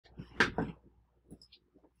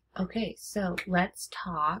Okay, so let's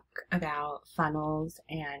talk about funnels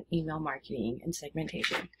and email marketing and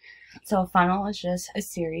segmentation. So a funnel is just a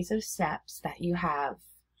series of steps that you have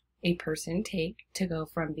a person take to go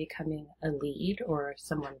from becoming a lead or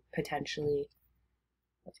someone potentially,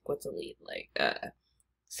 what's a lead?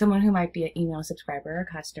 Someone who might be an email subscriber or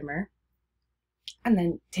customer, and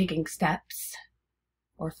then taking steps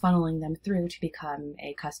or funneling them through to become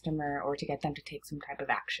a customer or to get them to take some type of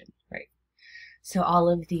action, right? So all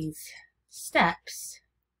of these steps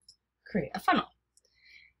create a funnel.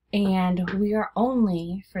 And we are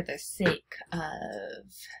only, for the sake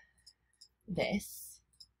of this,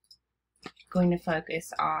 going to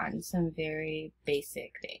focus on some very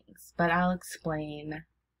basic things. But I'll explain,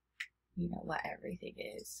 what everything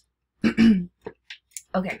is.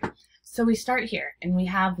 Okay, so we start here, and we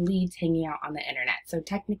have leads hanging out on the internet. So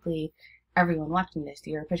technically, everyone watching this,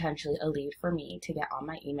 you're potentially a lead for me to get on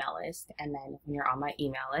my email list. And then when you're on my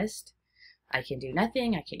email list, I can do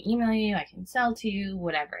nothing. I can email you. I can sell to you,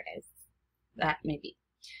 whatever it is that may be.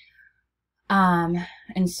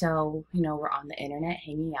 And so, we're on the internet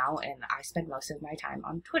hanging out, and I spend most of my time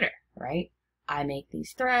on Twitter, right? I make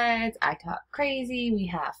these threads. I talk crazy. We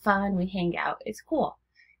have fun. We hang out. It's cool.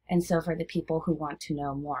 And so for the people who want to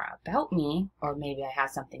know more about me, or maybe I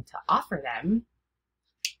have something to offer them,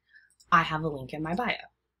 I have a link in my bio.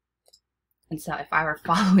 And so if I were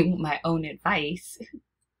following my own advice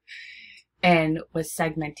and was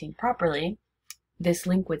segmenting properly, this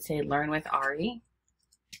link would say learn with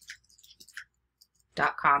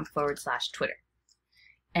Ari.com/Twitter.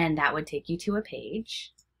 And that would take you to a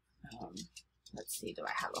page. Let's see, do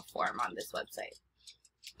I have a form on this website?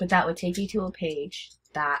 But that would take you to a page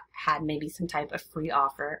that had maybe some type of free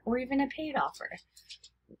offer or even a paid offer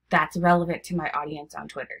that's relevant to my audience on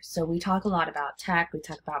Twitter. So we talk a lot about tech, we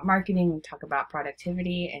talk about marketing, we talk about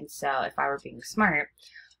productivity. And so if I were being smart,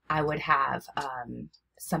 I would have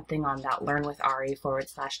something on that learn with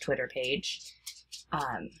Ari.com/Twitter page.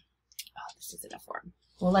 Oh, this isn't a form.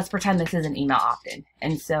 Well, let's pretend this is an email opt-in.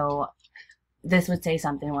 And so this would say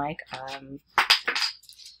something like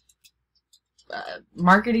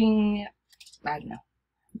marketing, I don't know,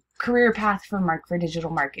 career path for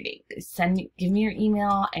digital marketing. Give me your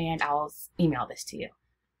email and I'll email this to you.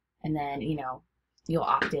 And then, you'll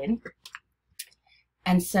opt in.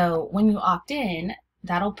 And so when you opt in,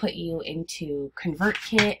 that'll put you into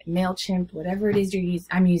Convertkit, MailChimp, whatever it is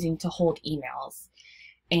I'm using to hold emails.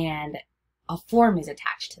 And a form is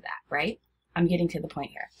attached to that, right? I'm getting to the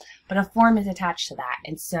point here. But a form is attached to that.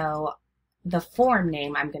 And so the form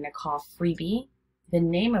name I'm going to call freebie, the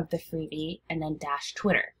name of the freebie, and then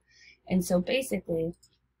 -Twitter. And so basically,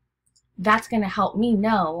 that's going to help me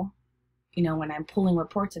know, when I'm pulling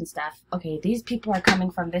reports and stuff, okay, these people are coming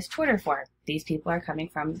from this Twitter form. These people are coming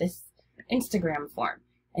from this Instagram form.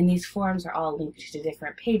 And these forms are all linked to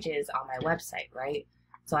different pages on my website, right?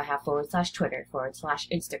 So I have /Twitter,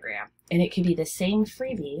 /Instagram. And it could be the same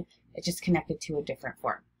freebie, it's just connected to a different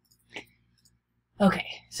form.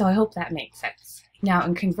 Okay, so I hope that makes sense. Now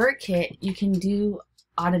in Convertkit, you can do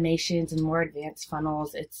automations and more advanced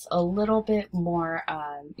funnels. It's a little bit more,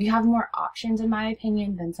 you have more options in my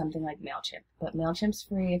opinion than something like MailChimp. But MailChimp's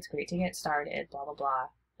free, it's great to get started, blah, blah, blah.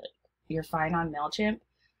 You're fine on MailChimp.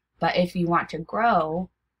 But if you want to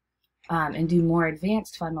grow and do more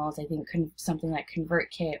advanced funnels, I think something like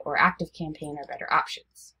Convertkit or ActiveCampaign are better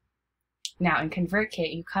options. Now in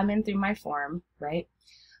Convertkit, you come in through my form, right?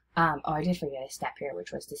 Oh, I did forget a step here,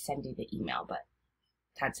 which was to send you the email, but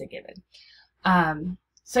that's a given.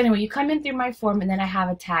 So anyway, you come in through my form, and then I have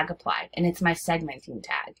a tag applied, and it's my segmenting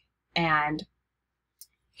tag. And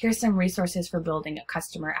here's some resources for building a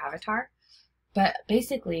customer avatar. But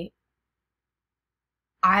basically,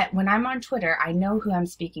 when I'm on Twitter, I know who I'm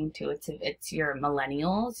speaking to. It's your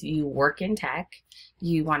millennials. You work in tech.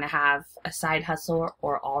 You want to have a side hustle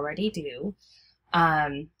or already do.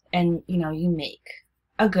 And, you make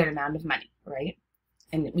a good amount of money, right?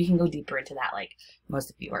 And we can go deeper into that. Like, most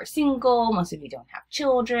of you are single, most of you don't have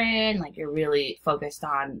children, like you're really focused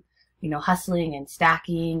on, hustling and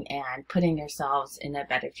stacking and putting yourselves in a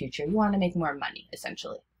better future. You want to make more money,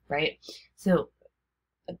 essentially, right? So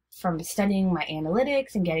from studying my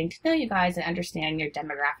analytics and getting to know you guys and understand your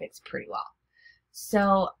demographics pretty well.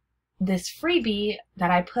 So this freebie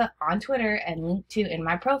that I put on Twitter and linked to in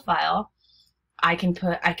my profile, I can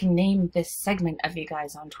name this segment of you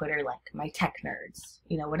guys on Twitter like my tech nerds,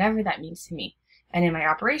 whatever that means to me. And in my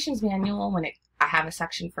operations manual, I have a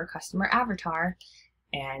section for customer avatar,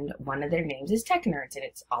 and one of their names is tech nerds, and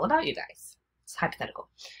it's all about you guys. It's hypothetical.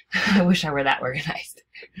 I wish I were that organized.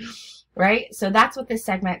 Right? So that's what this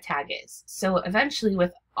segment tag is. So eventually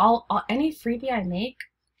with any freebie I make,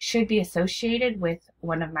 should be associated with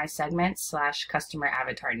one of my segments / customer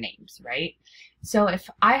avatar names, right? So if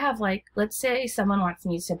I have, like, let's say someone wants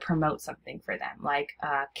me to promote something for them, like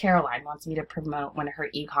Caroline wants me to promote one of her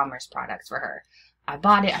e-commerce products for her. I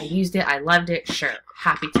bought it, I used it, I loved it, sure,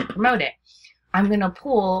 happy to promote it. I can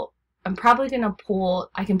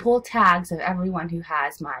pull tags of everyone who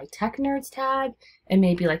has my Tech Nerds tag and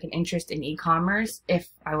maybe like an interest in e-commerce if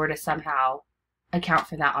I were to somehow account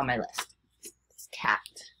for that on my list. This cat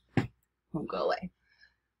won't go away.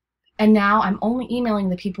 And now I'm only emailing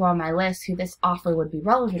the people on my list who this offer would be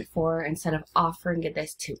relevant for instead of offering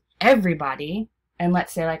this to everybody. And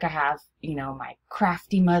let's say like I have, you know, my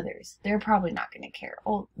crafty mothers. They're probably not going to care.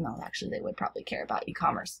 Oh, no, actually they would probably care about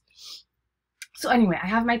e-commerce. So anyway, I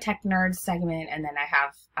have my Tech Nerds segment, and then I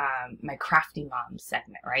have my Crafty Moms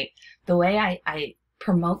segment, right? The way I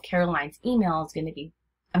promote Caroline's email is going to be,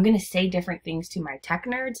 I'm going to say different things to my Tech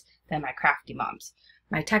Nerds than my Crafty Moms.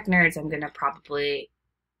 My Tech Nerds, I'm going to probably,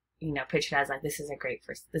 you know, pitch it as like, this is great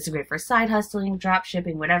for side hustling, drop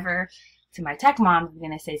shipping, whatever. To my Tech Moms, I'm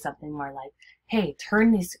going to say something more like, hey,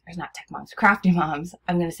 Crafty Moms.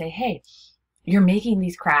 I'm going to say, hey, you're making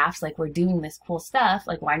these crafts, like we're doing this cool stuff,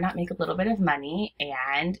 like why not make a little bit of money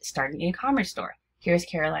and start an e-commerce store? Here's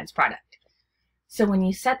Caroline's product. So when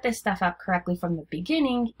you set this stuff up correctly from the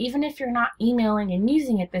beginning, even if you're not emailing and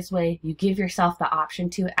using it this way, you give yourself the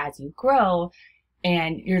option to as you grow,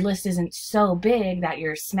 and your list isn't so big that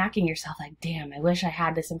you're smacking yourself like, damn, I wish I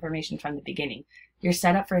had this information from the beginning. You're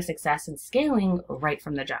set up for success and scaling right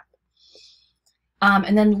from the jump.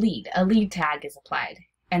 And then a lead tag is applied.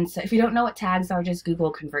 And so if you don't know what tags are, just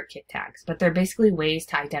Google Convertkit tags. But they're basically ways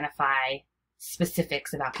to identify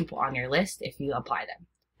specifics about people on your list if you apply them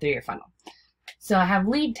through your funnel. So I have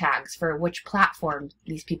lead tags for which platform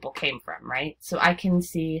these people came from, right? So I can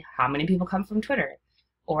see how many people come from Twitter.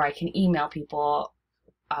 Or I can email people,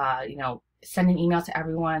 you know, send an email to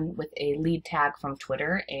everyone with a lead tag from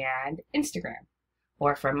Twitter and Instagram.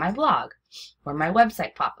 Or from my blog. Or my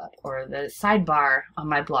website pop-up. Or the sidebar on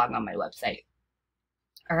my blog on my website.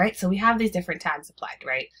 All right, so we have these different tags applied,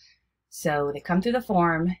 right? So they come through the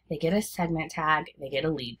form, they get a segment tag, they get a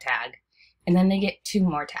lead tag, and then they get 2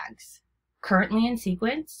 more tags. Currently in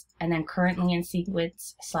sequence, and then currently in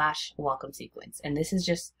sequence / welcome sequence. And this is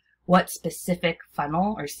just what specific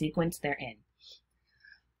funnel or sequence they're in.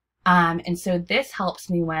 And so this helps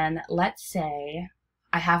me when, let's say,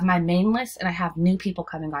 I have my main list and I have new people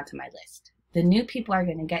coming onto my list. The new people are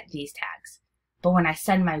going to get these tags. But when I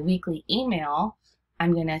send my weekly email,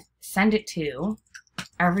 I'm going to send it to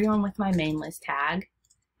everyone with my main list tag,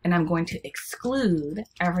 and I'm going to exclude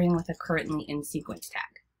everyone with a currently in sequence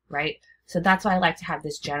tag, right? So that's why I like to have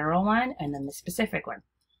this general one and then the specific one.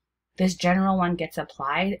 This general one gets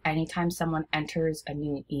applied anytime someone enters a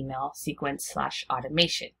new email sequence /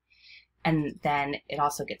 automation. And then it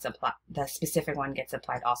also gets applied, the specific one gets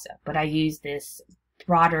applied also. But I use this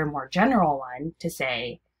broader, more general one to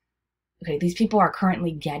say, okay, these people are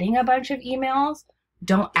currently getting a bunch of emails.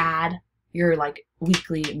 Don't add your like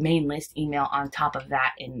weekly main list email on top of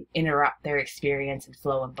that and interrupt their experience and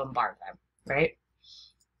flow and bombard them, right?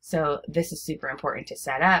 So this is super important to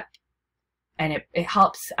set up, and it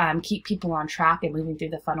helps keep people on track and moving through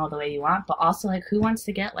the funnel the way you want, but also like who wants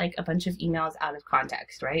to get like a bunch of emails out of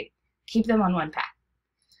context, right? Keep them on one path.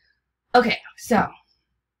 Okay, so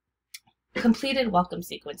completed welcome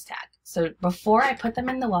sequence tag. So before I put them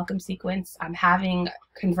in the welcome sequence, I'm having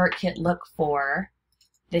Convertkit look for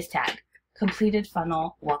this tag, completed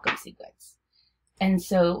funnel welcome sequence. And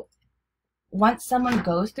so once someone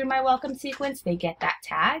goes through my welcome sequence, they get that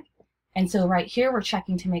tag. And so right here, we're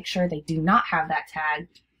checking to make sure they do not have that tag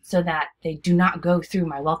so that they do not go through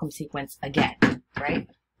my welcome sequence again, right?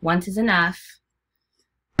 Once is enough,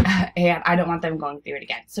 and I don't want them going through it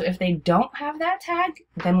again. So if they don't have that tag,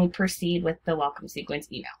 then we proceed with the welcome sequence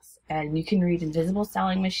emails. And you can read Invisible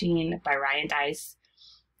Selling Machine by Ryan Deiss.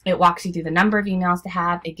 It walks you through the number of emails to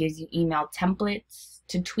have. It gives you email templates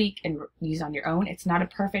to tweak and use on your own. It's not a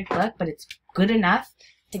perfect book, but it's good enough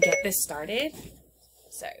to get this started.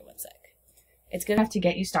 Sorry, one sec. It's good enough to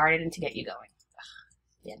get you started and to get you going.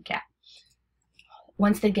 Dead cat.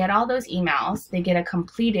 Once they get all those emails, they get a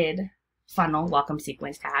completed funnel welcome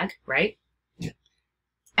sequence tag, right?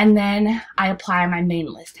 And then I apply my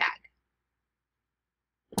main list tag.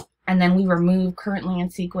 And then we remove currently in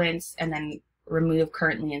sequence and then remove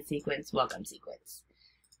currently in sequence welcome sequence.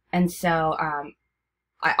 And so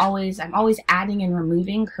I'm always adding and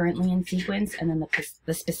removing currently in sequence and then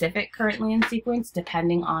the specific currently in sequence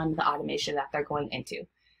depending on the automation that they're going into.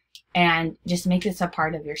 And just make this a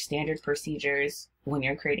part of your standard procedures when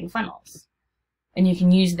you're creating funnels. And you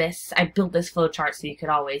can use this. I built this flow chart so you could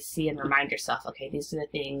always see and remind yourself, okay, these are the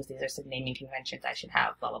things, these are some naming conventions I should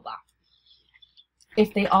have, blah, blah, blah.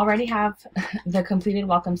 If they already have the completed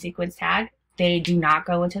welcome sequence tag, they do not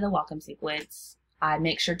go into the welcome sequence.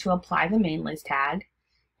 Make sure to apply the main list tag.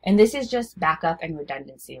 And this is just backup and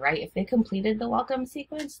redundancy, right? If they completed the welcome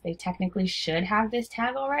sequence, they technically should have this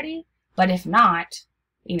tag already. But if not,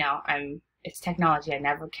 you know, it's technology. I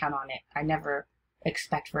never count on it. I never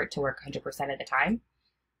expect for it to work 100% of the time.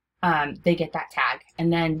 They get that tag.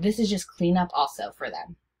 And then this is just cleanup also for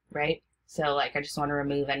them, right? So like I just want to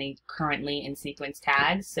remove any currently in sequence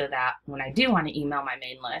tags so that when I do want to email my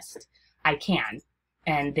main list, I can.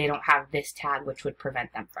 And they don't have this tag which would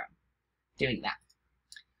prevent them from doing that.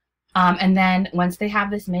 And then once they have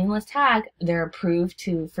this main list tag, they're approved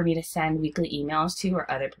for me to send weekly emails to or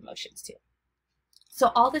other promotions to.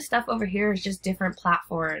 So all this stuff over here is just different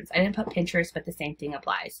platforms. I didn't put Pinterest, but the same thing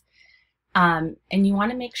applies. And you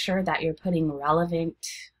want to make sure that you're putting relevant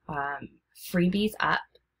freebies up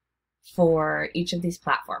for each of these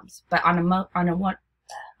platforms. But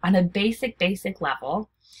on a basic level,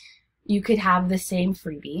 you could have the same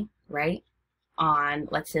freebie, right? On,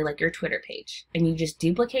 let's say, like your Twitter page, and you just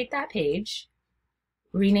duplicate that page,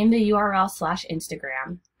 rename the URL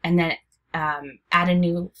 /Instagram, and then add a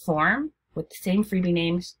new form with the same freebie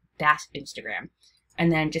name -Instagram,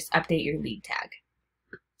 and then just update your lead tag.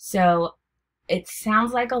 So it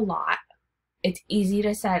sounds like a lot. It's easy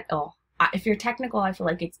to set. Oh, if you're technical, I feel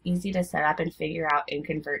like it's easy to set up and figure out in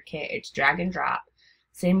Convertkit. It's drag and drop.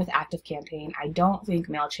 Same with ActiveCampaign. I don't think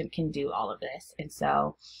MailChimp can do all of this, and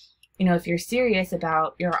so, you know, if you're serious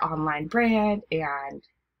about your online brand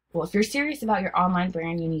if you're serious about your online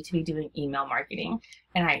brand, you need to be doing email marketing.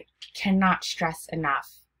 And I cannot stress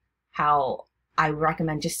enough how I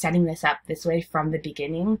recommend just setting this up this way from the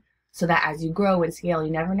beginning so that as you grow and scale,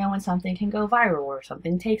 you never know when something can go viral or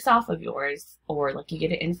something takes off of yours, or like you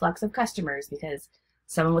get an influx of customers because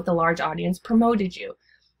someone with a large audience promoted you.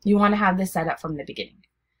 You want to have this set up from the beginning.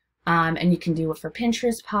 And you can do it for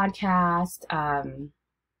Pinterest, podcast,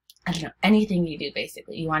 I don't know, anything you do,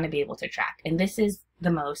 basically, you want to be able to track. And this is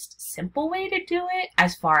the most simple way to do it,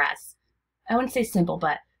 as far as, I wouldn't say simple,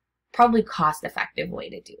 but probably cost-effective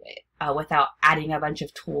way to do it, without adding a bunch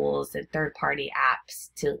of tools and third-party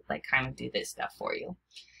apps to like kind of do this stuff for you.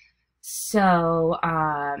 So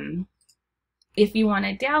if you want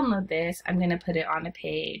to download this, I'm going to put it on a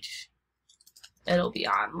page. It'll be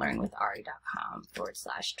on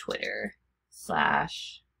learnwithari.com/Twitter/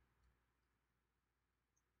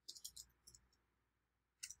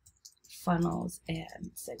 funnels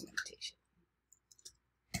and segmentation,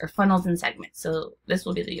 or funnels and segments. So this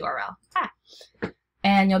will be the URL.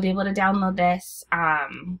 And you'll be able to download this.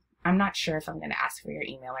 I'm not sure if I'm going to ask for your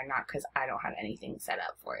email or not because I don't have anything set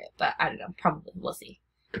up for it, but I don't know, probably, we'll see.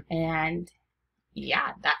 And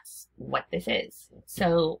yeah, that's what this is.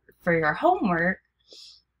 So for your homework,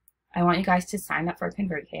 I want you guys to sign up for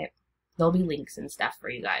Convertkit. There'll be links and stuff for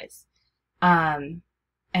you guys. And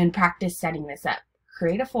practice setting this up.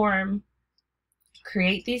 Create a form,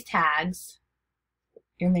 create these tags,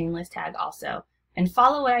 your main list tag also, and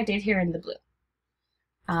follow what I did here in the blue.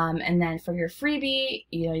 And then for your freebie,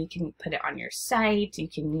 you know, you can put it on your site. You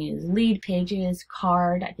can use lead pages,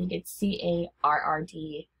 card. I think it's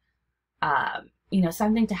CARRD. You know,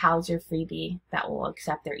 something to house your freebie that will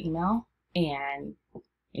accept their email and,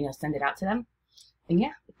 you know, send it out to them. And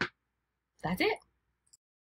yeah, that's it.